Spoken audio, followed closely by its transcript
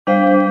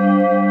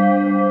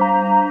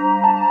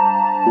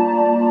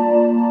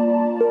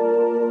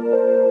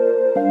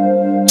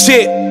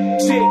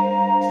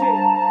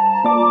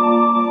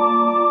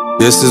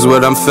This is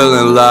what I'm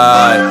feeling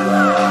like.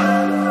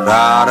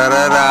 Da, da,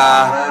 da,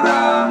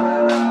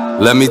 da.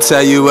 Let me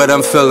tell you what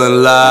I'm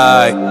feeling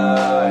like.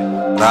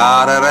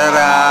 Da, da, da,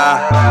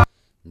 da.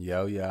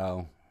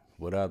 Yo,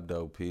 what up,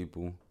 though,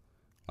 people?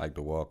 I'd like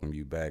to welcome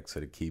you back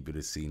to the Keep It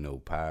a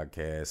C-Note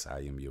podcast.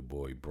 I am your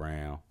boy,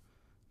 Brown.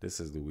 This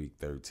is the Week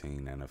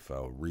 13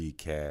 NFL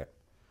recap.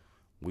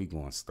 We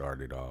gonna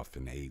start it off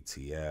in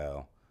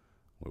ATL,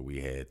 where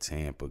we had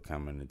Tampa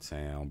coming to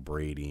town,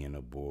 Brady and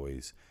the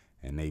boys,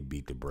 and they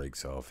beat the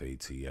brakes off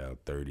ATL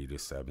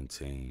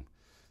 30-17.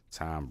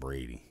 Tom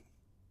Brady,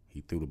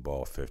 he threw the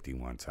ball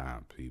 51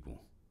 times,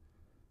 people.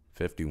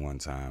 51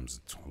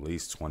 times, at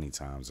least 20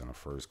 times in the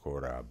first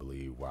quarter, I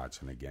believe,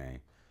 watching the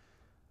game.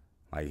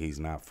 Like, he's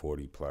not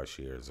 40-plus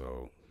years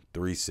old.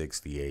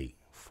 368,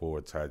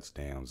 4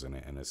 touchdowns and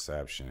an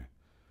interception.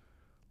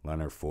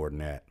 Leonard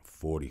Fournette,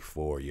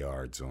 44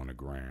 yards on the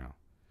ground.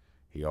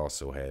 He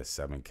also had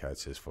 7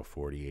 catches for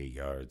 48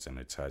 yards and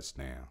a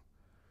touchdown.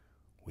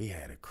 We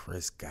had a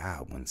Chris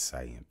Godwin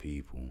sighting,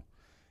 people.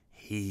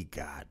 He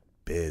got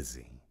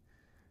busy.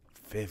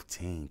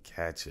 15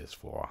 catches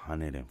for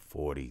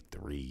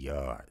 143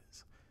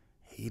 yards.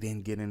 He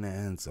didn't get in the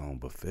end zone,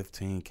 but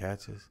 15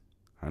 catches,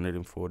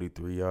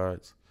 143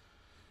 yards.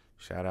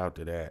 Shout out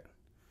to that.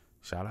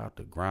 Shout out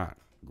to Gronk.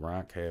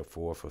 Gronk had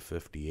 4 for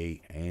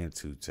 58 and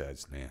 2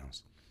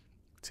 touchdowns.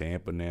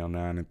 Tampa now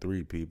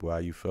 9-3, people. How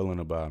you feeling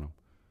about them?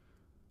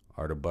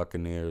 Are the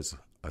Buccaneers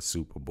a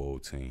Super Bowl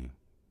team?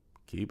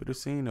 Keep it a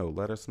C-Note.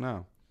 Let us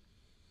know.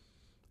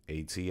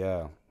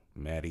 ATL,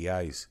 Matty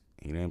Ice.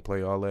 He didn't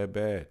play all that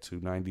bad.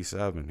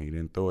 297. He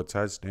didn't throw a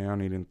touchdown.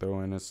 He didn't throw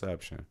an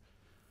interception.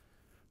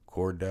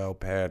 Cordell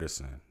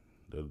Patterson,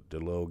 the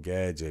little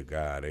gadget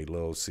guy, they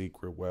little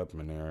secret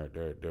weapon,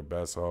 their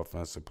best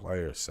offensive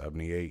player,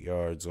 78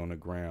 yards on the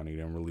ground. He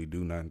didn't really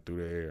do nothing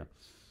through the air.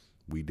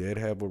 We did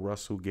have a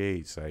Russell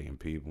Gage sighting,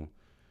 people.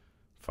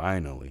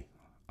 Finally,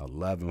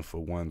 11 for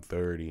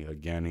 130.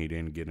 Again, he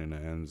didn't get in the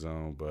end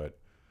zone, but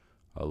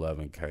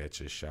 11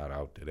 catches. Shout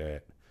out to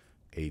that.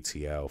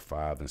 ATL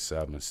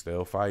 5-7,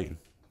 still fighting.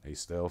 They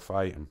still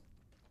fighting.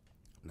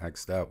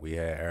 Next up, we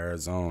had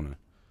Arizona.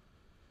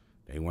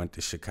 They went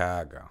to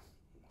Chicago.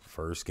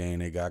 First game,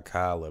 they got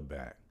Kyler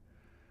back.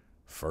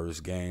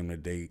 First game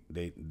that they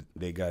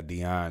got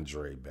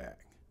DeAndre back.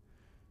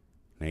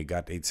 They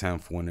got their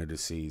 10th win of the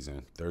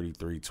season,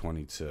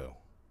 33-22.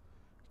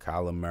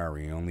 Kyler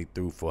Murray only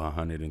threw for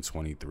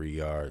 123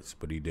 yards,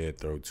 but he did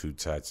throw 2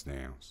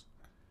 touchdowns.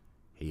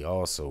 He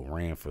also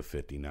ran for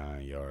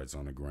 59 yards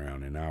on the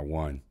ground, and not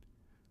 1,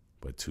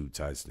 but 2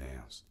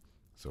 touchdowns.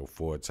 So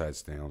 4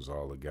 touchdowns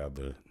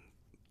altogether.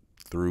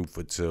 Threw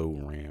for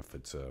 2, ran for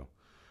 2.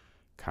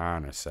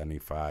 Connor,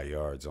 75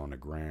 yards on the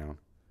ground.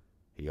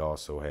 He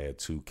also had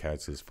 2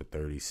 catches for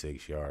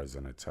 36 yards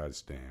and a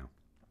touchdown.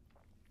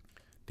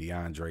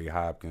 DeAndre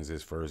Hopkins,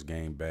 his first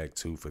game back,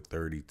 2 for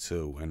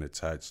 32 and a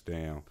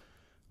touchdown.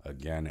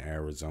 Again,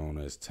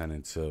 Arizona is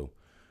 10-2.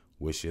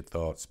 What's your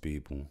thoughts,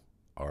 people?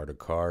 Are the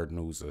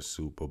Cardinals a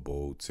Super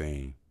Bowl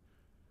team?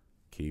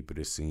 Keep it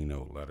a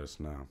C-Note. Let us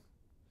know.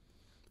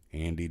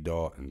 Andy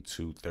Dalton,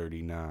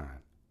 239.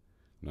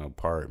 No,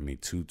 pardon me,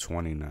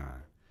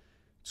 229.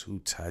 2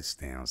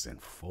 touchdowns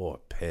and 4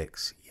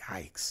 picks.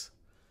 Yikes.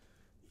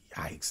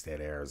 Yikes,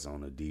 that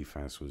Arizona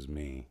defense was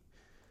mean.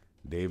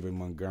 David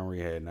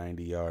Montgomery had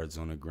 90 yards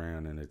on the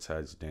ground and a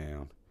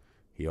touchdown.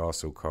 He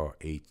also caught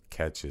 8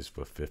 catches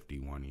for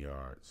 51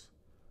 yards.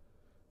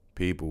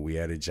 People, we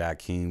had a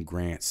Jakeem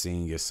Grant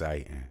Sr.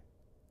 sighting.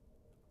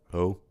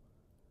 Who?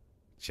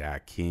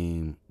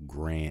 Jakeem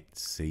Grant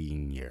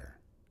Sr.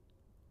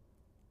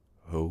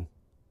 Who?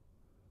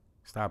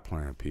 Stop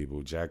playing,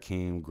 people.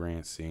 Jakeem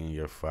Grant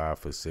Sr., 5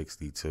 for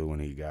 62,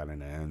 and he got in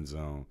the end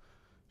zone.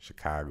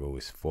 Chicago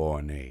is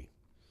 4-8.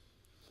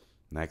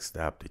 Next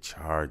up, the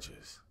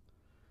Chargers.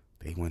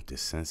 They went to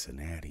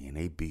Cincinnati, and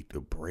they beat the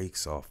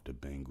brakes off the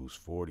Bengals,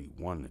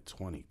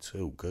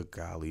 41-22. Good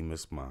golly,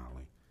 Miss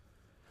Molly.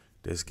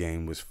 This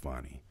game was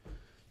funny.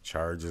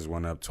 Chargers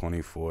went up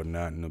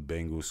 24-0. The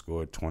Bengals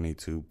scored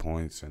 22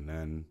 points, and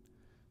then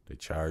the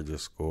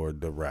Chargers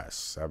scored the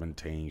rest,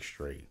 17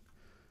 straight.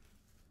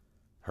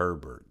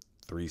 Herbert,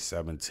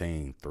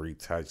 317, 3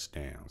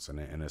 touchdowns, and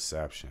an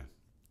interception.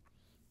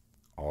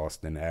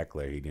 Austin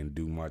Eckler, he didn't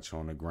do much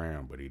on the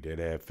ground, but he did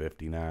have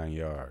 59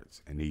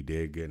 yards, and he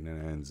did get in the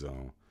end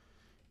zone.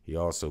 He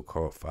also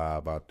caught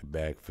 5 out the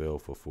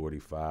backfield for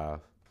 45.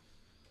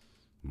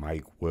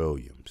 Mike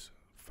Williams,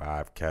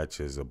 5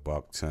 catches,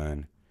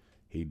 $110.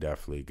 He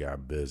definitely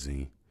got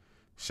busy.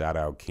 Shout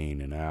out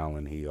Keenan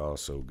Allen. He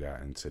also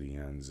got into the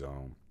end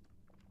zone.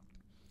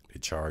 The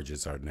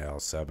Chargers are now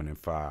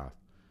 7-5.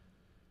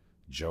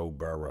 Joe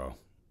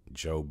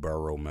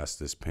Burrow messed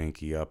his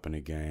pinky up in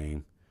the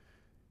game.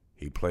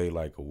 He played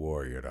like a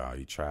warrior, though.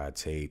 He tried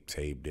tape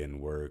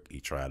didn't work.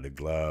 He tried the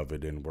glove,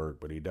 it didn't work,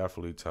 but he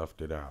definitely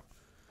toughed it out.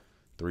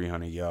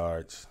 300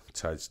 yards,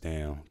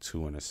 touchdown, 2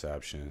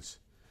 interceptions.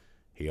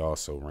 He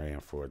also ran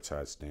for a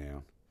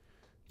touchdown.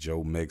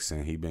 Joe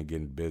Mixon, he been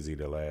getting busy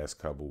the last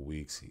couple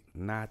weeks.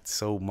 Not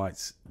so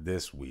much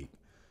this week,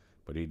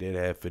 But he did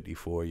have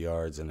 54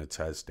 yards and a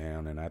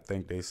touchdown, and I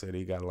think they said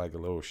he got like a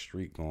little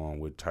streak going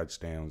with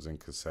touchdowns in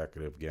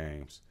consecutive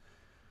games.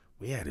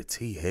 We had a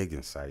T.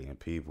 Higgins sighting,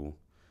 people.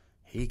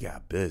 He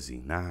got busy,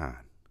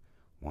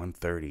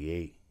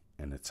 138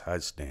 and a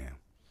touchdown.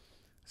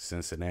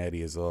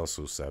 Cincinnati is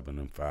also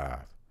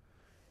 7-5.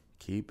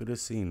 Keep it a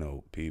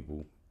C-note,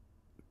 people.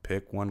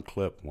 Pick one,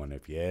 clip one.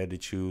 If you had to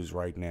choose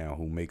right now,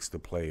 who makes the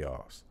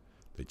playoffs?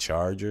 The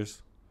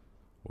Chargers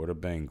or the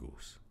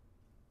Bengals?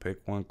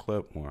 Pick one,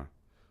 clip one.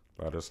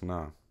 Let us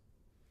know.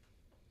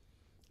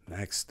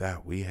 Next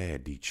up, we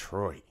had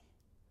Detroit.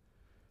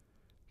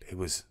 They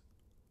was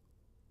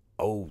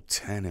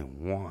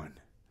 0-10-1.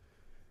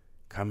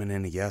 Coming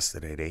into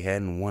yesterday, they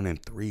hadn't won in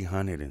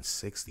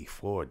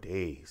 364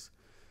 days.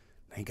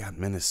 They got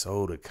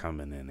Minnesota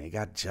coming in. They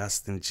got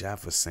Justin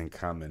Jefferson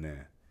coming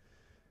in.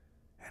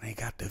 And they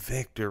got the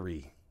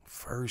victory.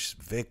 First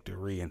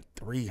victory in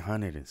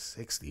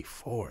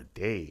 364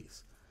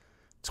 days.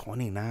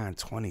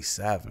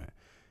 29-27.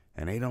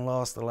 And they done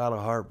lost a lot of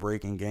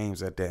heartbreaking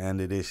games at the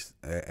end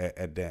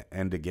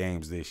of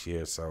games this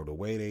year. So the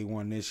way they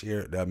won this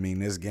year,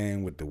 this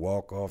game with the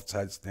walk-off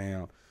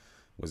touchdown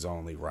was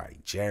only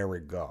right.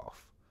 Jared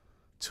Goff,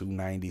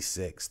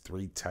 296,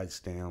 3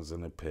 touchdowns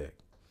and a pick.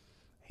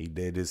 He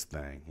did his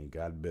thing. He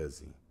got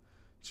busy.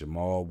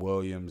 Jamal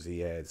Williams, he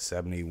had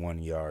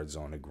 71 yards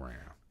on the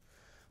ground.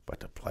 But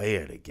the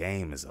player of the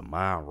game is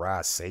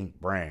Amon-Ra St.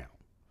 Brown.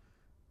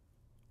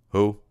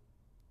 Who?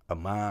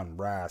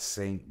 Amon-Ra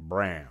St.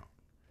 Brown.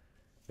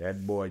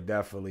 That boy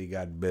definitely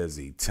got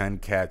busy. 10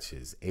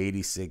 catches,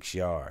 86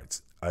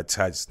 yards, a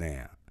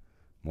touchdown.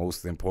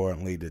 Most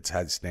importantly, the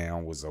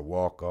touchdown was a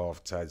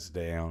walk-off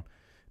touchdown.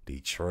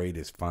 Detroit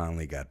has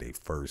finally got their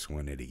first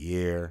win of the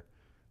year.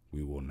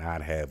 We will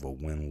not have a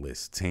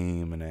winless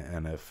team in the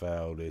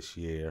NFL this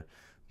year.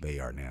 They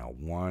are now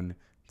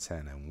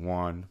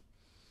 1-10-1.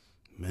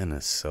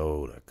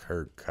 Minnesota,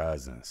 Kirk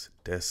Cousins,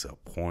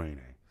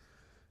 disappointing.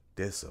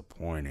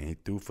 He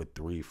threw for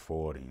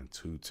 340 and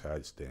 2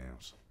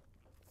 touchdowns.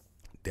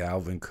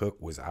 Dalvin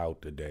Cook was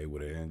out today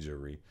with an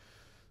injury.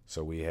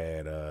 So we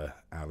had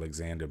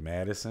Alexander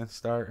Madison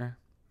starting.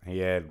 He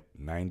had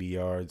 90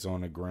 yards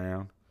on the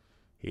ground.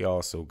 He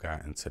also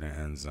got into the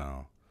end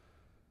zone.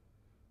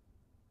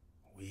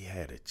 We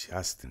had a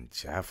Justin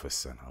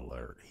Jefferson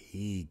alert.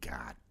 He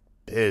got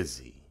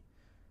busy.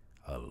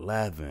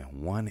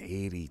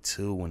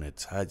 182 and a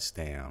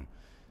touchdown.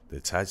 The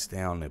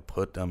touchdown that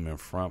put them in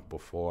front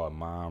before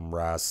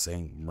Amon-Ra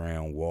St.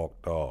 Brown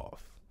walked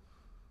off.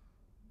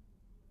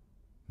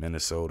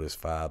 Minnesota's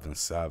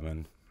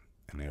 5-7,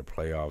 and their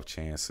playoff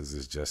chances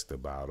is just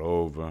about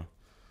over.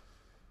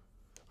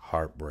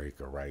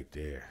 Heartbreaker right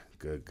there.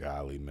 Good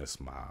golly, Miss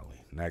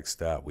Molly.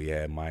 Next up, we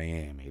had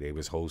Miami. They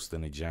was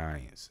hosting the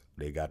Giants.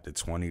 They got the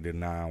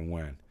 20-9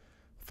 win.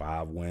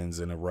 5 wins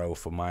in a row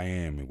for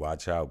Miami.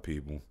 Watch out,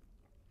 people.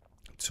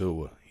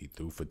 Tua, he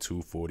threw for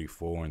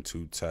 244 and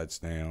 2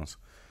 touchdowns.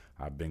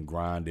 I've been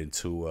grinding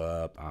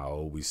Tua up. I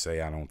always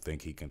say I don't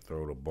think he can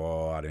throw the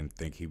ball. I didn't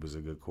think he was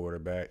a good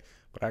quarterback.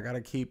 But I got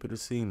to keep it a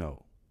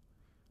C-note.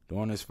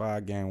 During this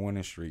 5-game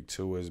winning streak,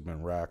 Tua has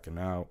been rocking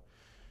out.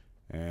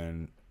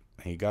 And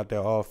he got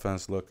that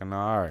offense looking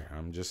all right.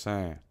 I'm just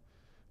saying.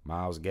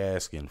 Myles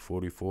Gaskin,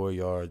 44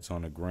 yards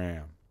on the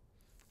ground.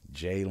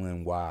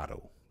 Jalen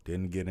Waddle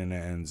didn't get in the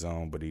end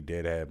zone, but he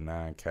did have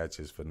 9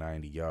 catches for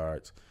 90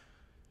 yards.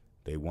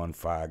 They won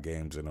 5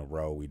 games in a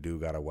row. We do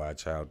got to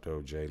watch out,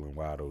 though. Jalen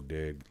Waddle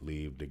did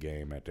leave the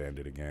game at the end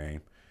of the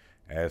game.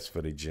 As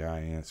for the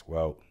Giants,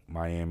 well,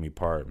 Miami,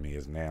 pardon me,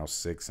 is now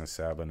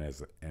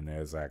 6-7, and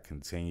as I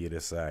continue to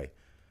say,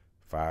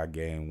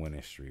 5-game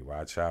winning streak.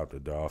 Watch out, the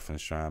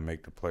Dolphins trying to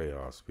make the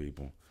playoffs,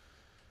 people.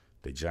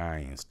 The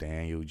Giants,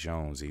 Daniel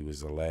Jones, he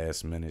was the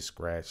last-minute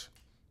scratch.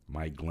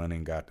 Mike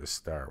Glennon got the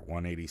start,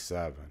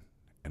 187,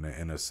 and an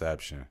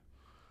interception.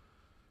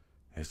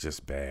 It's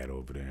just bad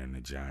over there in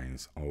the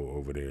Giants,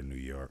 over there in New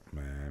York,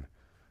 man.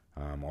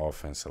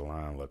 Offensive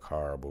line look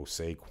horrible.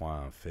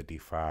 Saquon,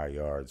 55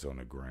 yards on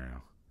the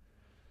ground.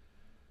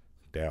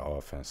 That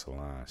offensive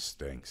line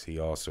stinks. He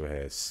also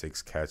had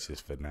 6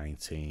 catches for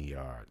 19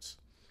 yards.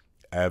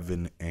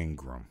 Evan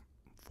Ingram,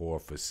 4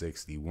 for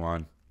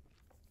 61.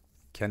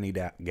 Kenny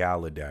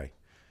Galladay,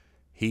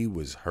 he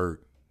was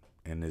hurt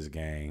in this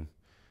game,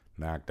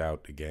 knocked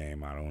out the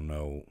game. I don't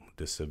know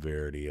the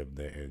severity of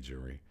the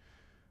injury,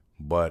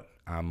 but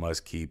I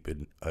must keep it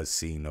a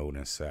C-note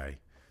and say,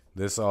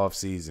 this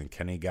offseason,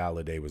 Kenny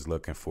Galladay was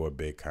looking for a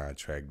big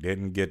contract.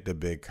 Didn't get the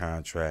big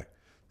contract.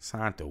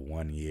 Signed a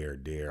 1-year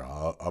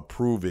deal, a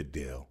prove-it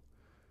deal.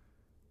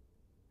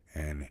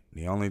 And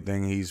the only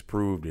thing he's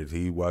proved is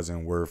he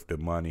wasn't worth the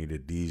money,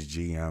 that these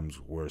GMs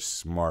were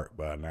smart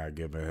by not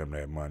giving him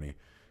that money.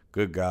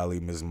 Good golly,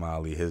 Miss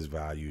Molly, his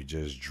value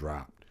just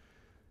dropped.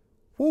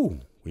 Woo!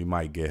 We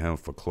might get him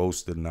for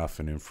close to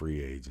nothing in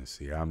free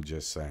agency. I'm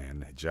just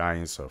saying. The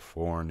Giants are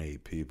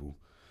 4-8, people.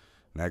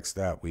 Next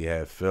up, we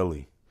have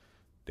Philly.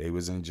 They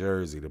was in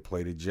Jersey to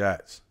play the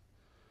Jets.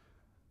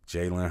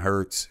 Jalen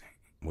Hurts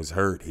was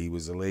hurt. He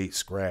was a late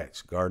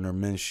scratch. Gardner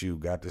Minshew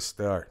got the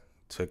start.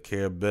 took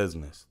care of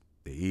business.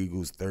 The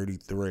Eagles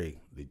 33,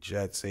 the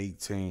Jets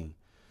 18.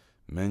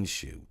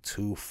 Minshew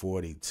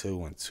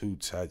 242 and 2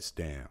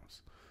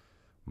 touchdowns.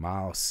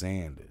 Miles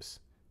Sanders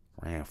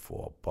ran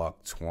for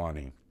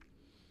 $120.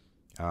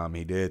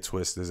 He did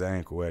twist his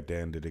ankle at the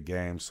end of the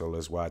game, so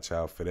let's watch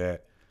out for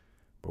that.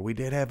 But we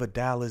did have a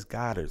Dallas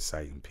Goedert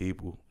sighting,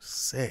 people.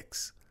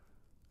 6.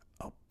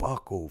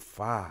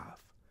 $105.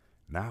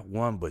 Not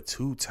 1, but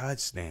 2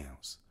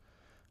 touchdowns.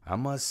 I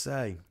must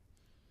say,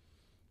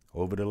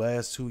 over the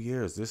last 2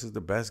 years, this is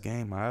the best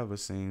game I ever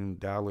seen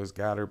Dallas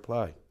Goedert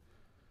play.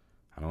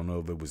 I don't know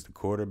if it was the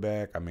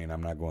quarterback. I mean,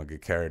 I'm not going to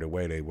get carried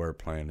away. They were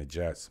playing the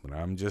Jets. But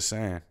I'm just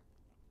saying,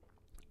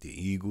 the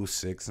Eagles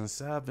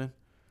 6-7.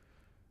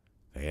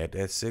 They had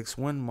that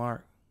 6-win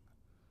mark.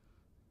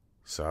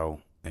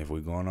 So, if we're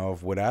going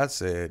off what I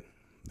said,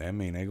 that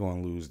means they're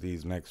going to lose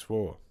these next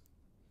 4.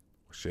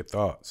 What's your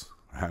thoughts?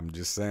 I'm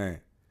just saying.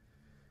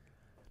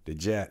 The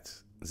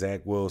Jets,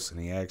 Zach Wilson,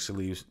 he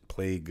actually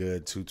played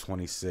good,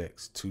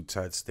 226, 2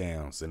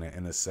 touchdowns and an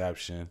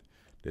interception.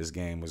 This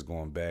game was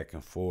going back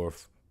and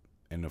forth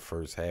in the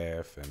first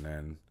half, and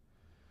then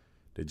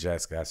the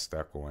Jets got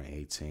stuck on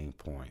 18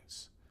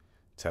 points.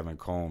 Tevin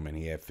Coleman,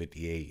 he had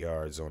 58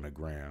 yards on the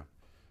ground.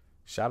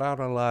 Shout out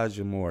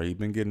Elijah Moore. He's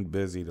been getting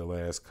busy the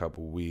last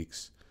couple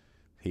weeks.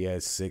 He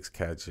had 6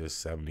 catches,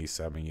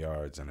 77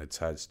 yards, and a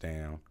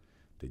touchdown.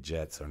 The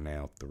Jets are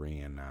now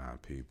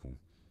 3-9, people.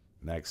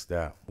 Next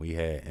up, we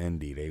had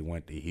Indy. They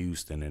went to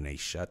Houston, and they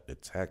shut the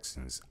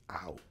Texans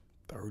out,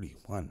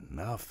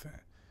 31-0.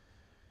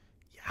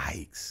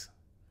 Yikes.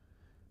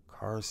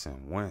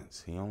 Carson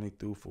Wentz, he only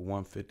threw for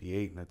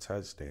 158 and a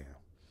touchdown.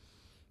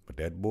 But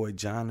that boy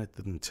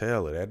Jonathan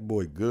Taylor, that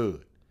boy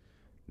good.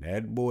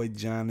 That boy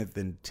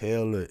Jonathan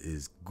Taylor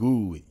is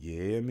good,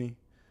 you hear me?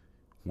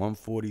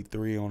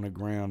 143 on the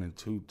ground and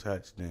 2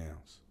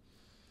 touchdowns.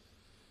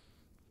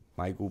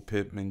 Michael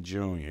Pittman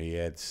Jr., he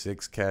had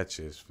 6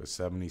 catches for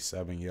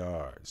 77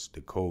 yards.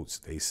 The Colts,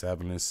 they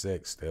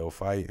 7-6, still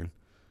fighting.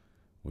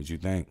 What you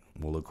think?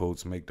 Will the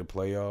Colts make the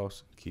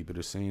playoffs? Keep it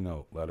a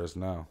C-note. Let us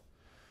know.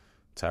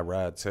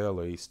 Tyrod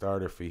Taylor, he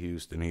started for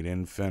Houston. He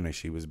didn't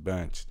finish. He was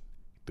benched.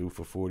 Threw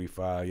for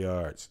 45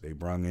 yards. They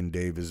brung in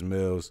Davis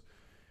Mills.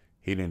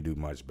 He didn't do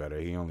much better.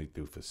 He only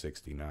threw for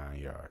 69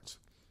 yards.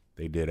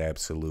 They did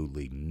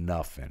absolutely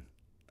nothing.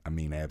 I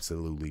mean,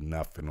 absolutely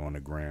nothing on the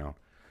ground.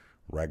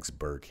 Rex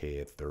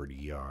Burkhead, 30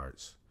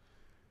 yards.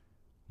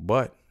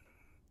 But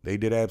they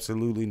did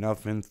absolutely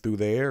nothing through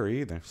the air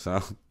either.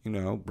 So,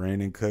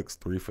 Brandon Cooks,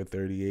 3 for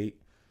 38.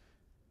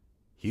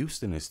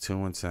 Houston is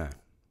 2-10.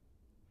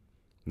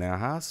 Now,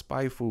 how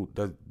spiteful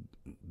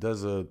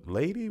does a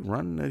lady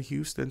run the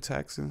Houston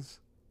Texans?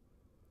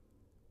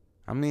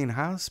 I mean,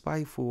 how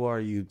spiteful are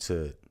you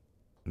to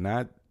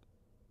not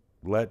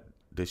let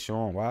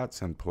Deshaun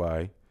Watson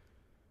play,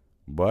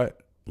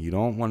 but you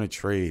don't want to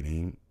trade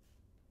him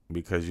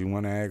because you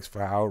want to ask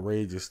for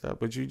outrageous stuff,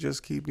 but you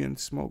just keep getting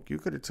smoked? You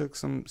could have took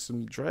some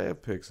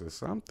draft picks or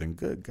something.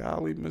 Good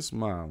golly, Miss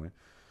Marlin.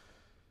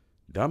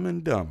 Dumb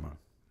and Dumber.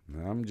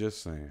 I'm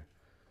just saying.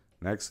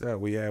 Next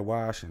up, we had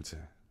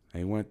Washington.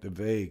 They went to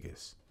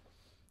Vegas.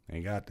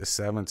 They got the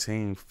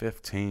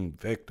 17-15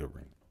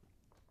 victory.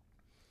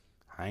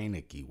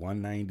 Heineke,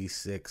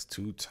 196,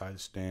 2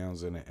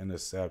 touchdowns and an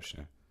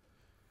interception.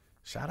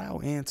 Shout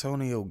out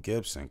Antonio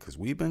Gibson, because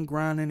we've been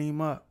grinding him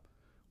up.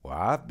 Well,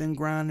 I've been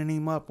grinding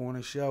him up on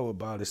the show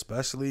about,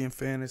 especially in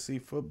fantasy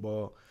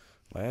football.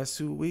 Last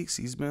 2 weeks,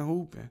 he's been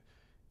hooping.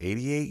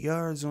 88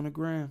 yards on the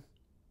ground.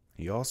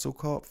 He also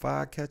caught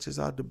 5 catches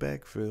out the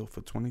backfield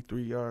for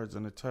 23 yards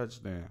and a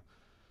touchdown.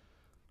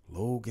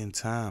 Logan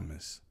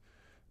Thomas,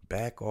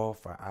 back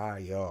off for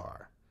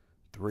IR,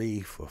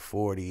 3 for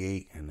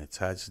 48 and a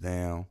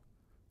touchdown,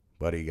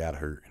 but he got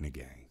hurt in the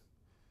game.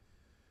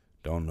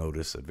 Don't know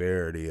the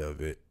severity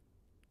of it,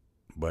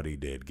 but he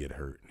did get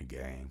hurt in the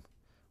game.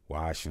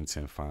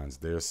 Washington finds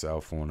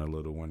theirself on a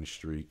little win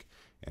streak,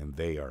 and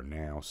they are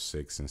now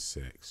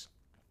 6-6.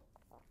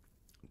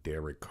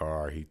 Derek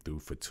Carr, he threw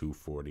for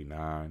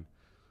 249.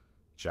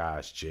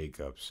 Josh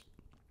Jacobs,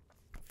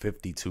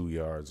 52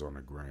 yards on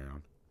the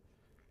ground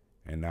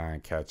and 9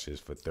 catches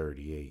for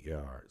 38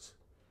 yards.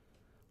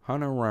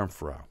 Hunter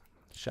Renfrow.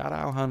 Shout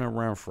out Hunter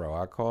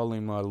Renfrow. I call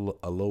him a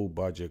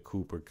low-budget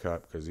Cooper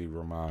Kupp because he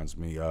reminds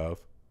me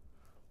of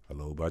a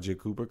low-budget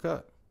Cooper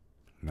Kupp.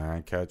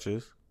 9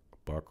 catches,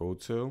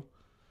 $102.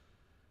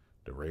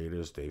 The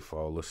Raiders, they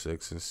fall to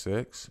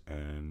 6-6,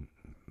 and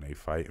they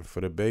fighting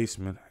for the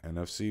basement,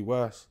 NFC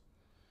West.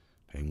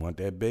 They want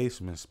that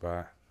basement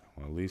spot.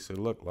 Well, at least it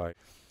looked like.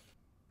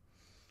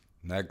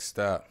 Next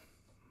up,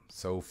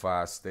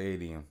 SoFi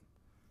Stadium,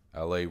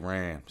 LA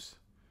Rams.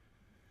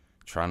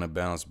 Trying to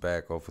bounce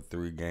back off a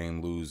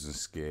 3-game losing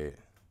skid.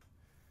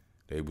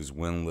 They was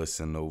winless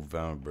in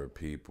November,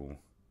 people.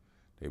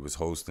 They was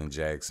hosting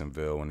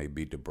Jacksonville, and they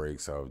beat the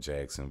brakes off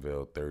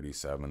Jacksonville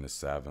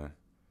 37-7.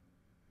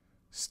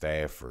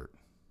 Stafford,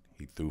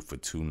 he threw for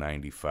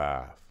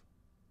 295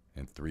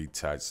 and 3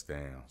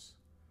 touchdowns.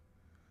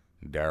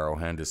 Darrell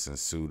Henderson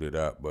suited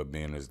up, but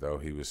being as though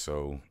he was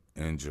so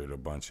injured, a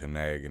bunch of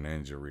nagging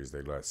injuries.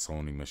 They let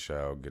Sony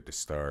Michel get the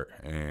start,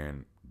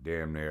 and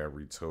damn near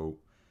every tote.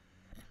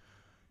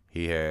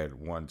 He had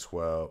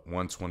 112,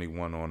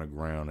 121 on the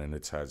ground and a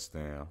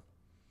touchdown.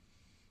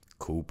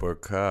 Cooper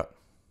Kupp,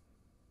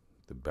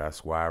 the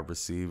best wide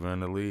receiver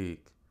in the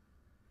league.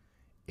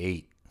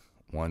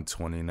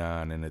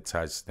 129 and a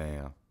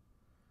touchdown.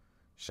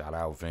 Shout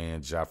out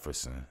Van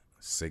Jefferson.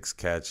 6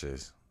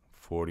 catches,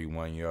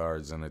 41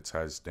 yards and a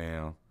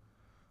touchdown.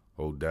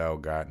 Odell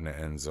got in the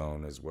end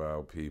zone as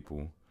well,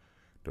 people.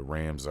 The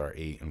Rams are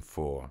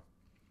 8-4.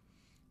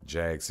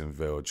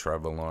 Jacksonville,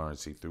 Trevor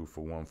Lawrence, he threw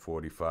for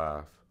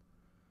 145.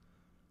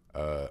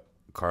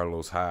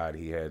 Carlos Hyde,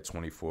 he had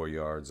 24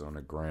 yards on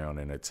the ground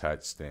and a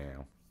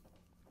touchdown.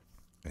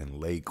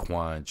 And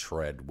Laquan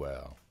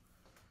Treadwell,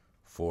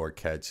 4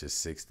 catches,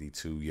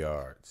 62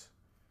 yards.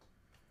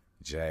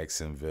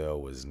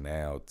 Jacksonville was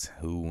now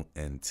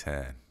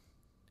 2-10.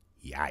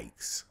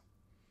 Yikes.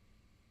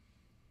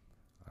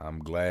 I'm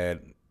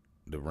glad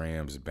the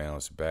Rams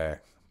bounced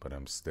back, but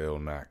I'm still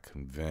not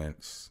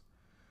convinced.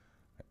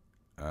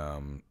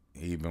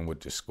 Even with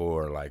the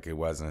score, like, it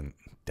wasn't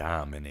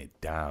dominant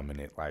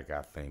like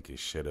I think it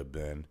should have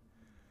been.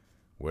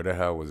 Where the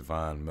hell was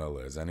Von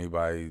Miller? Is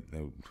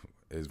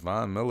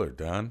Von Miller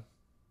done?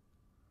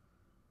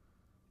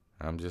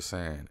 I'm just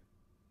saying,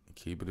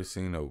 keep it a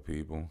C-note,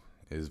 people.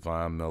 Is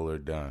Von Miller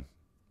done?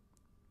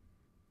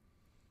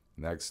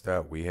 Next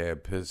up, we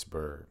had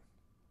Pittsburgh.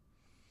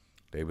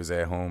 They was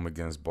at home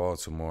against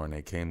Baltimore, and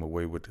they came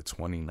away with the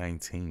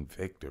 2019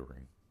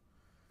 victory.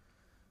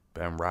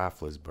 Ben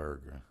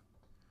Roethlisberger,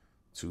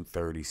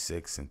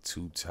 236 and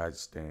 2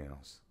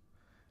 touchdowns.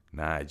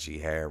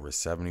 Najee Harris,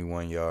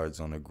 71 yards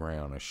on the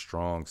ground, a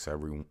strong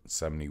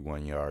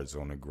 71 yards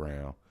on the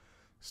ground.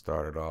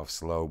 Started off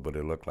slow, but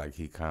it looked like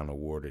he kind of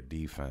wore the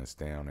defense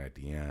down at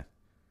the end.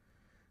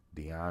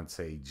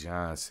 Deontay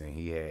Johnson,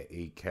 he had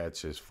 8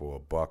 catches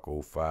for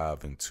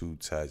 $105 and 2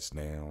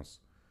 touchdowns.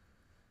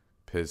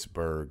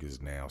 Pittsburgh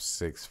is now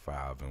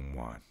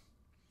 6-5-1.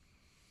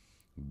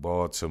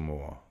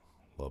 Baltimore,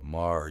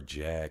 Lamar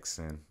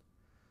Jackson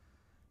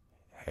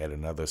had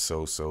another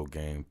so-so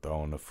game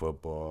throwing the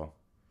football.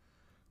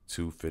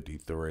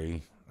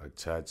 253, a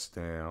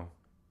touchdown,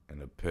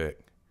 and a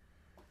pick.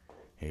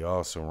 He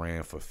also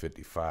ran for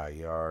 55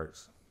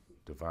 yards.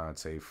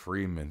 Devontae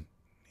Freeman,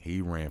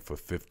 he ran for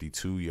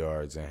 52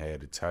 yards and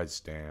had a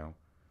touchdown.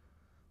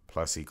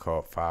 Plus, he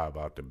caught 5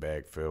 out the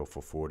backfield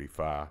for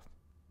 45.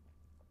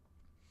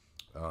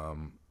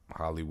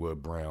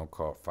 Hollywood Brown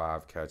caught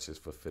 5 catches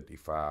for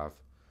 55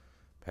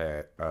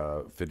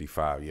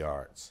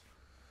 yards.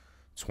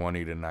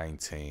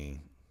 20-19.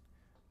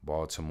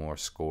 Baltimore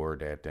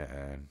scored at the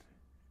end.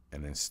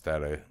 And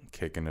instead of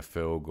kicking the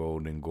field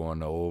goal and going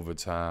to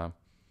overtime,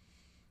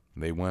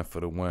 they went for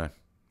the win.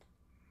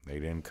 They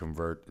didn't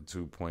convert the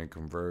 2-point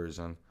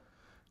conversion.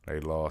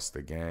 They lost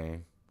the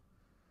game.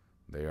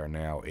 They are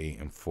now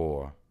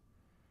 8-4.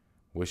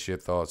 What's your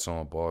thoughts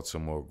on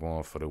Baltimore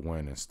going for the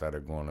win instead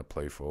of going to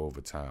play for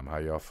overtime? How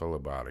y'all feel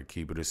about it?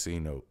 Keep it a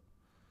C-note.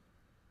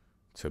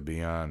 To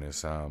be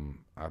honest, I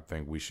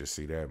think we should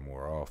see that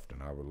more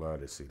often. I would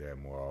love to see that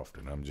more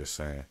often. I'm just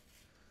saying.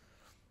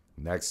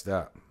 Next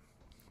up,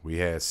 we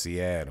had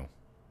Seattle.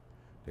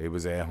 They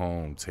was at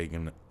home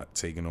taking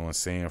on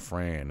San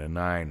Fran, the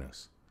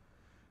Niners.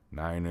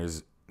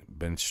 Niners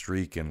been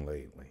streaking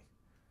lately.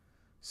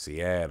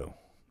 Seattle,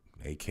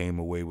 they came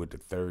away with the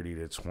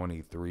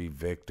 30-23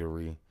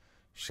 victory.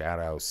 Shout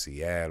out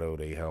Seattle.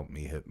 They helped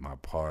me hit my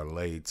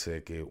parlay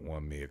ticket,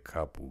 won me a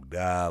couple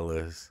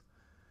dollars.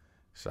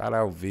 Shout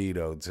out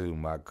Vito, too,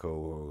 my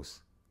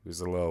co-host. He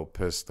was a little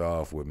pissed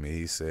off with me.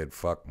 He said,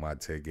 fuck my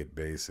ticket,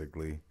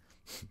 basically.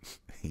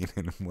 He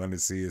didn't want to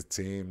see his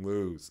team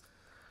lose.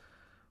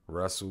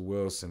 Russell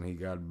Wilson, he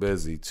got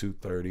busy,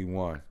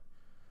 231.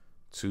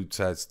 2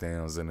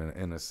 touchdowns and an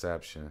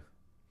interception.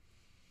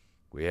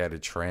 We had a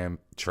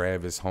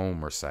Travis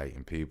Homer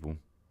sighting, people.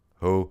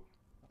 Who?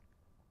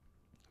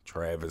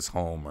 Travis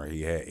Homer.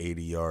 He had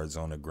 80 yards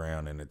on the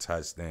ground and a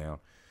touchdown.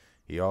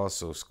 He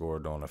also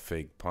scored on a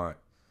fake punt.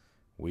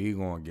 We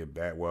going to get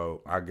back.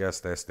 Well, I guess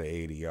that's the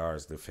 80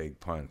 yards, the fake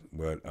punt.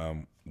 But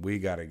we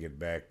got to get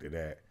back to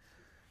that.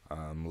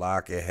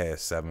 Lockett had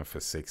 7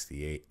 for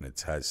 68 and a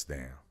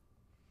touchdown.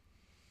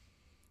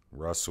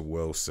 Russell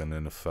Wilson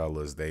and the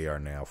fellas, they are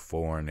now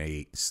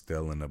 4-8,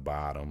 still in the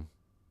bottom.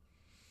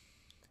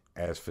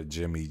 As for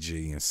Jimmy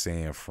G and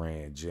San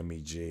Fran,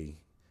 Jimmy G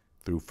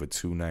threw for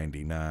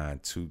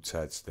 299, 2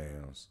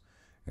 touchdowns,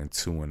 and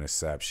 2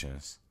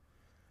 interceptions.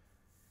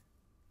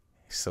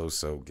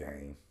 So-so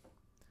game.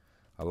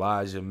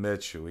 Elijah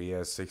Mitchell, he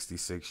had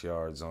 66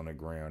 yards on the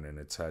ground and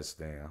a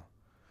touchdown.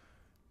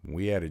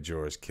 We had a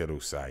George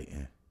Kittle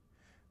sighting.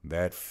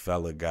 That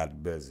fella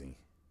got busy.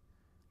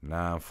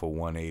 9 for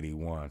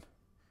 181.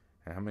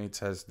 And how many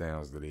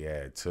touchdowns did he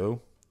add? 2?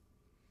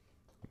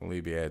 I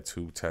believe he had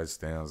 2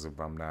 touchdowns, if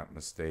I'm not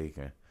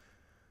mistaken.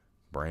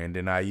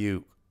 Brandon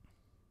Ayuk.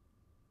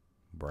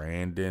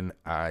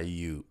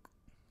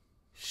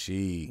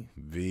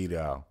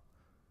 Vito.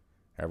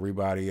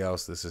 Everybody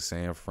else that's a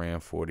San Fran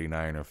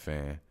 49er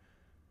fan,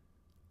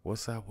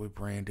 what's up with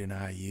Brandon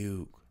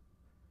Ayuk?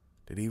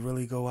 Did he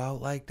really go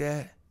out like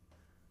that?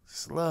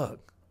 Slug.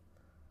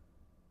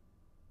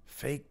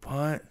 Fake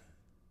punt.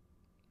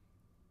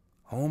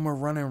 Homer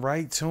running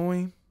right to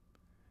him.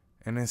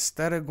 And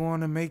instead of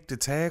going to make the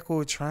tackle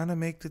or trying to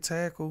make the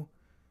tackle,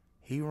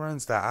 he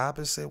runs the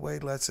opposite way,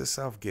 lets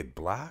himself get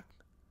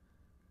blocked.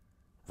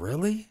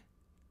 Really?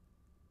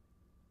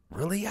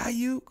 Really,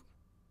 Ayuk?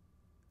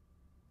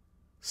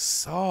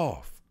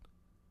 Soft.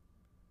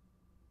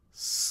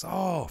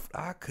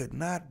 I could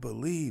not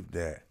believe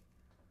that.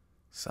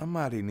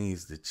 Somebody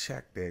needs to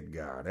check that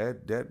guy.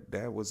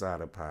 That was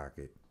out of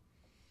pocket.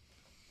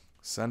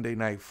 Sunday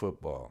Night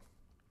Football.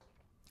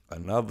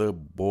 Another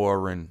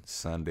boring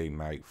Sunday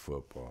Night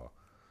Football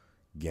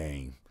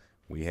game.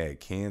 We had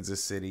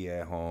Kansas City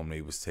at home.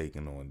 They was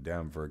taking on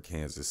Denver.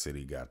 Kansas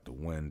City got the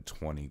win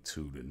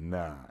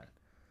 22-9.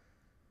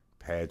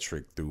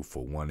 Patrick threw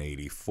for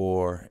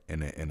 184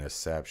 and an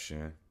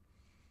interception.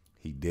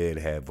 He did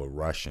have a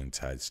rushing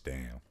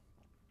touchdown.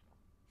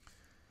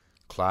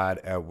 Clyde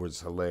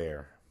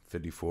Edwards-Helaire,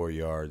 54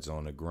 yards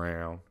on the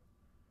ground.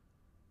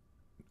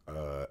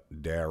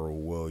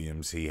 Darrell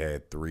Williams, he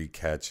had 3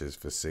 catches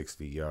for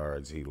 60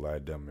 yards. He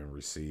led them in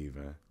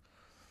receiving.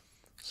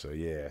 So,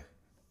 yeah,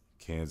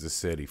 Kansas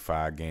City,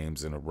 5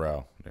 games in a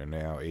row. They're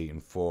now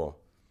 8-4.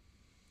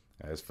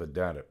 As for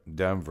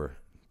Denver,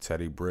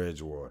 Teddy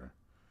Bridgewater,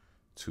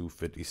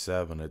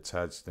 257, a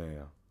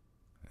touchdown,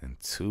 and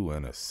 2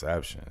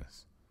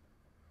 interceptions.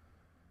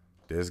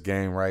 This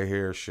game right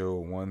here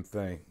showed one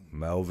thing.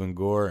 Melvin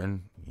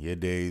Gordon, your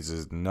days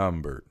is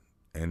numbered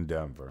in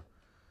Denver.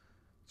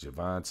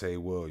 Javonte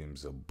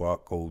Williams,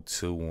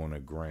 $102 on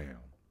the ground.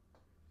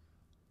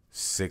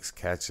 6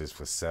 catches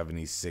for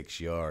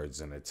 76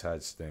 yards and a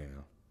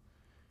touchdown.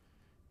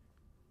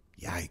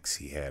 Yikes,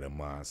 he had a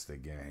monster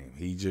game.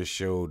 He just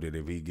showed that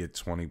if he get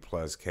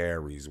 20-plus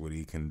carries, what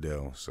he can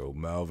do. So,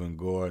 Melvin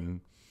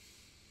Gordon,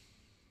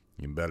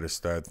 you better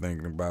start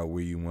thinking about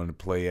where you want to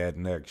play at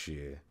next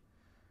year.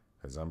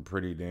 Because I'm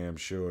pretty damn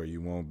sure you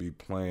won't be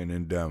playing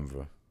in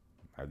Denver.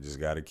 I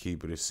just got to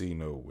keep it a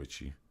C-note with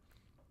you.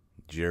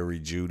 Jerry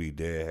Jeudy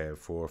did have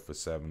 4 for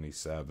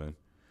 77.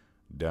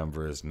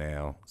 Denver is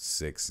now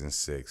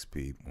 6-6,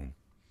 people.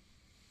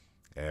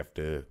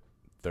 After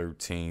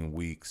 13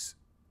 weeks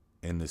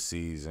in the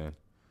season,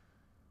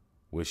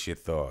 what's your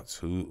thoughts?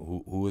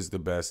 Who is the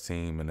best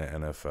team in the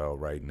NFL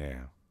right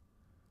now?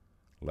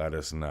 Let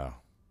us know.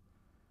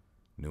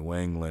 New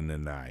England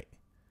tonight.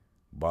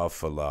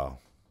 Buffalo.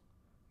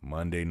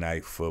 Monday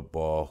Night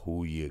Football.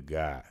 Who you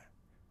got?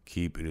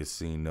 Keep it a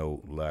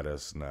C-note. Let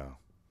us know.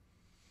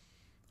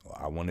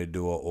 I want to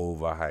do an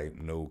overhype,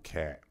 no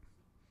cap.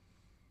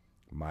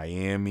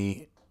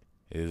 Miami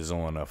is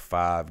on a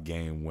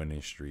 5-game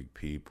winning streak,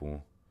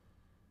 people.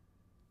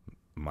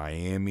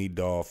 Miami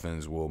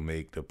Dolphins will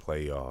make the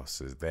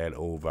playoffs. Is that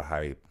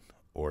overhyped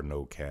or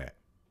no cap?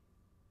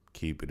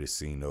 Keep it a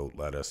C-note.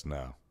 Let us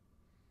know.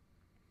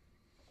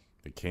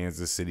 The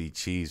Kansas City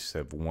Chiefs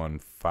have won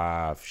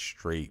 5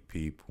 straight,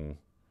 people.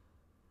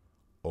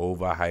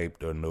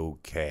 Overhyped or no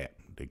cap,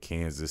 the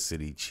Kansas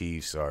City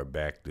Chiefs are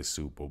back to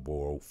Super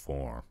Bowl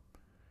form.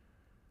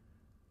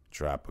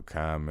 Drop a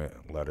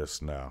comment, let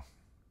us know.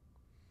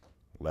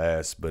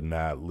 Last but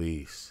not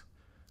least,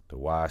 the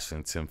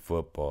Washington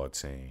football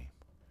team.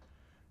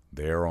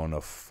 They're on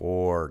a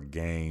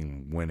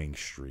 4-game winning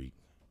streak.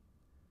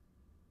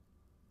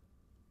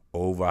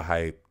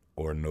 Overhyped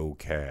or no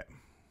cap,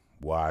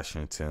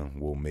 Washington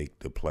will make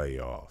the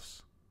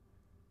playoffs.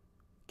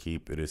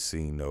 Keep it a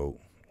C-note.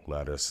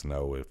 Let us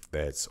know if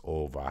that's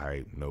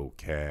overhyped, no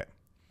cap.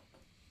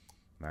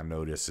 I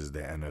know this is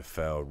the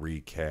NFL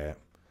recap,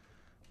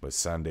 but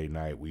Sunday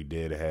night we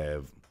did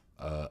have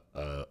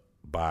a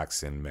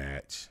boxing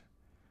match.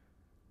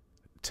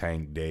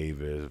 Tank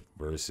Davis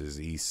versus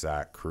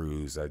Isaac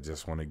Cruz. I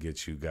just want to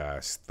get you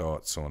guys'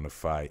 thoughts on the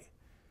fight.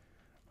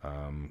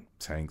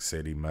 Tank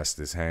said he messed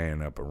his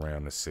hand up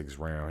around the 6th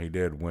round. He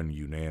did win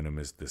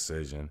unanimous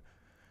decision.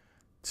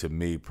 To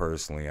me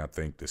personally, I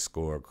think the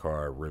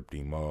scorecard ripped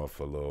him off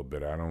a little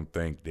bit. I don't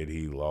think that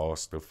he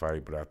lost the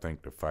fight, but I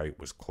think the fight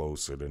was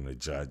closer than the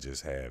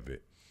judges have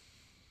it.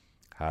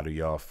 How do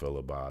y'all feel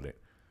about it?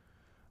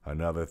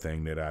 Another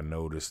thing that I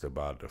noticed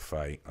about the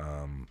fight,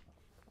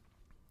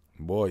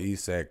 boy,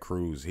 Isaac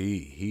Cruz,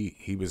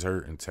 he was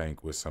hurting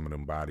Tank with some of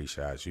them body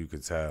shots. You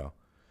could tell.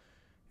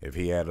 If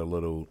he had a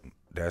little,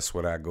 that's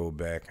what I go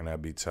back and I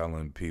be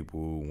telling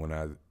people when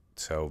I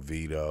tell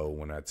Vito,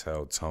 when I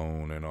tell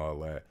Tone and all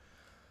that.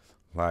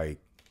 Like,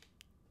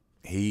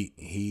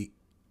 he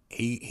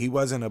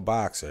wasn't a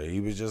boxer.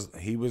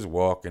 He was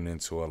walking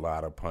into a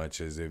lot of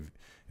punches. If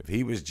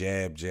he was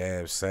jab,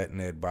 setting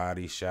that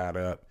body shot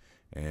up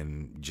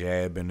and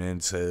jabbing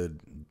into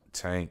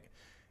Tank,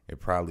 it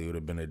probably would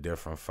have been a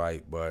different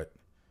fight. But,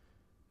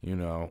 you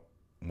know,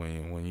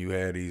 when you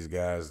have these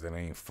guys that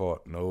ain't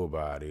fought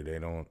nobody, they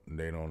don't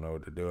know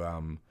what to do.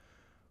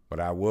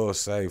 But I will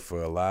say,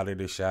 for a lot of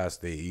the shots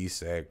that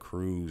Isaac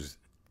Cruz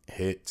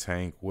hit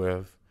Tank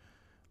with,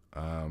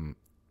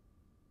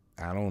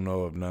 I don't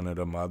know if none of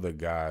them other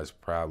guys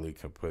probably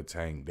could put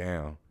Tank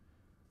down.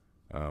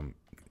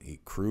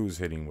 Cruz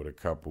hit him with a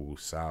couple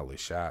solid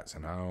shots,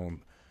 and I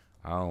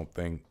don't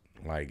think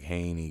like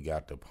Haney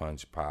got the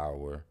punch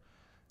power.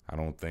 I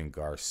don't think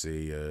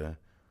Garcia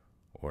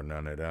or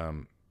none of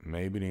them.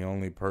 Maybe the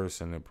only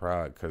person that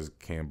probably, because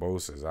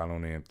Kambosos, I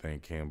don't even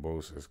think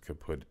Kambosos could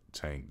put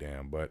Tank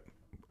down, but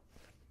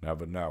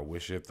never know.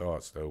 What's your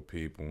thoughts, though,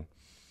 people?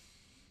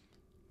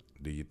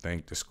 Do you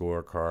think the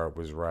scorecard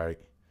was right?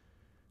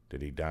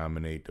 Did he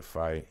dominate the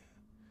fight?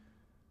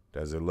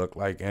 Does it look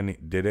like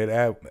did it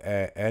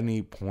at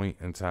any point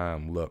in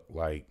time look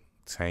like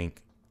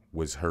Tank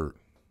was hurt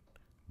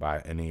by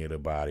any of the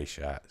body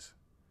shots?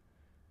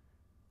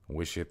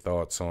 What's your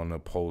thoughts on the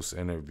post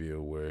interview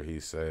where he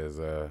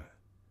says,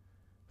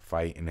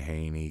 fighting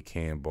Haney,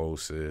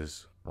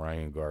 Kambosos,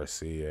 Ryan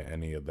Garcia,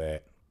 any of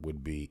that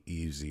would be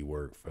easy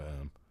work for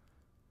him?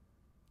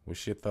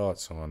 What's your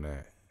thoughts on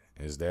that?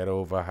 Is that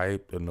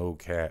overhyped or no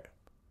cap?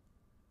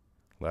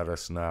 Let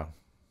us know.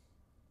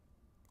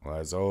 Well,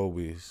 as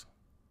always,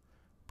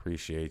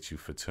 appreciate you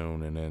for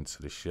tuning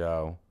into the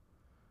show.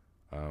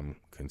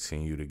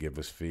 Continue to give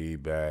us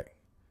feedback.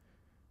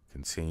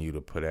 Continue to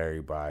put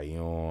everybody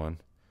on.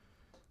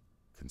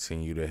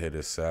 Continue to hit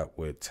us up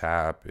with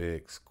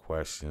topics,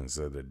 questions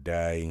of the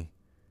day,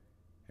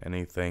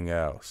 anything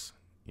else.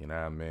 You know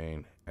what I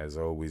mean? As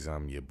always,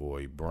 I'm your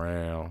boy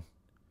Brown.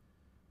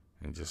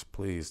 And just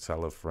please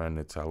tell a friend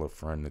to tell a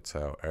friend to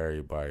tell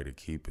everybody to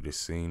keep it a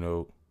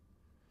C-note.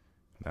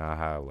 Now I'll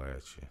holler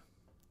at you.